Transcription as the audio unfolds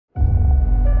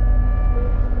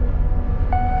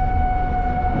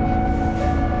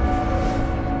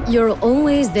You're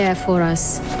always there for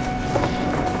us.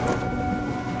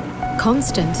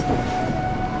 Constant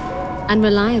and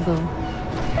reliable.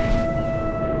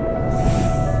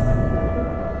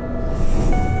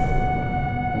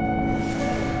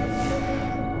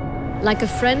 Like a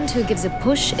friend who gives a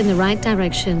push in the right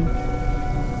direction.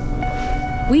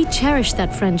 We cherish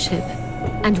that friendship,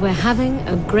 and we're having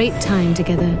a great time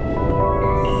together.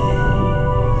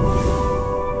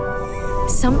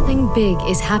 Something big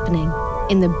is happening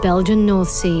in the Belgian North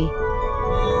Sea.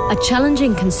 A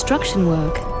challenging construction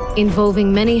work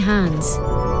involving many hands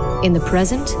in the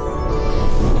present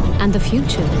and the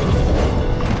future.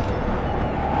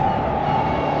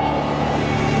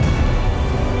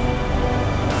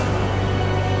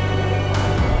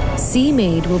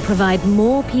 SeaMade will provide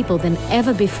more people than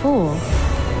ever before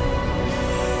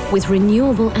with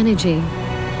renewable energy,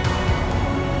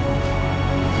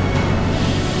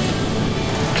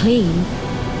 clean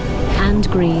and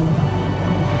green.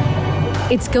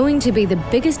 It's going to be the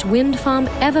biggest wind farm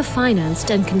ever financed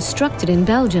and constructed in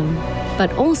Belgium,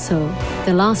 but also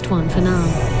the last one for now.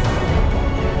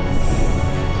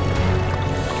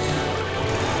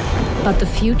 But the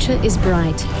future is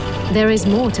bright. There is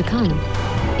more to come.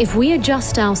 If we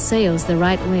adjust our sails the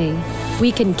right way,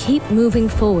 we can keep moving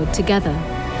forward together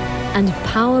and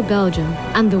power Belgium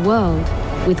and the world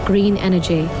with green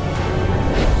energy.